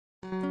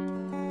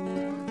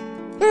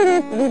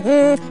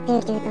You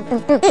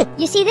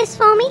see this,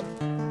 Foamy?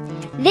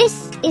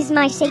 This is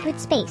my sacred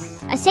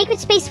space. A sacred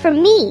space for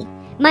me.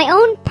 My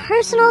own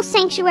personal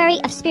sanctuary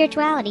of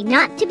spirituality,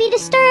 not to be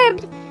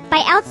disturbed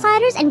by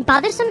outsiders and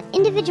bothersome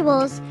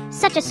individuals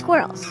such as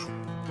squirrels.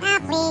 Oh,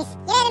 please.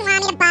 You didn't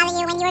want me to bother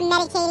you when you were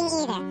meditating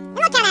either. And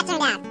look how that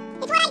turned out.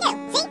 It's what I do.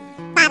 See?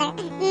 Bother.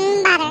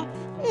 Bother.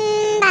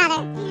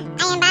 Bother.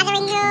 I am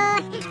bothering you.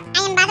 I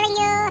am bothering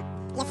you.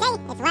 You see?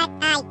 It's what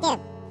I do.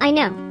 I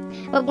know.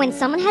 But when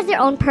someone has their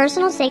own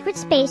personal sacred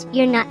space,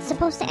 you're not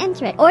supposed to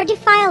enter it or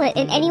defile it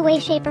in any way,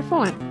 shape, or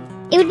form.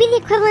 It would be the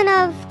equivalent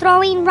of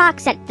throwing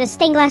rocks at the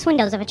stained glass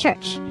windows of a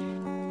church. I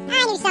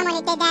knew someone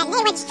who did that, and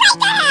they went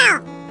straight to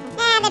hell!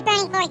 They're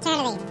burning for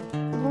eternity.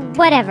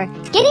 Whatever.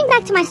 Getting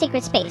back to my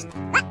sacred space.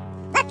 Look,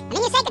 I'm in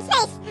your sacred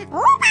space.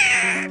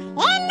 Ooh-ah!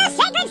 In the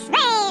sacred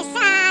space,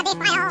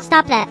 defile.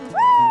 Stop that. Woo!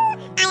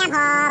 I am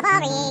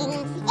hovering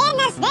in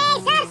the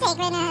space of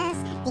sacredness.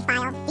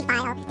 Defile,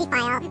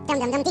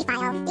 dum-dum-dum,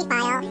 defile, in the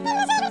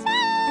sacred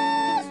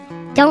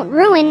space. Don't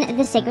ruin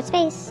the sacred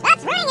space.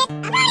 Let's ruin it.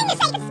 I'm ruining the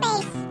sacred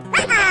space.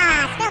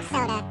 Spilled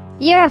soda.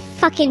 You're a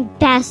fucking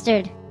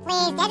bastard.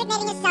 Please,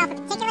 designating yourself a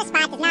particular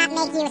spot does not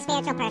make you a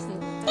spiritual person.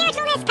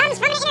 Spiritualness comes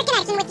from an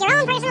interconnection with your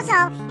own personal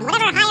soul and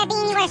whatever higher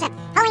being you worship.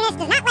 Holiness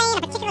does not lay in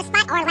a particular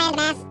spot or land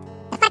mass.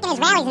 The fucking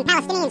Israelis and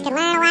Palestinians can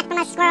learn a lot from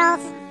us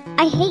squirrels.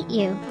 I hate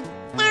you.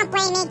 Don't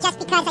blame me just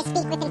because I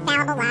speak with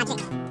infallible logic.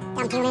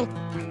 Dumb human.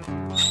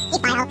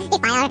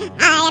 Defile,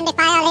 I am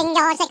defiling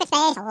your sacred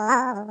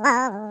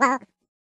space.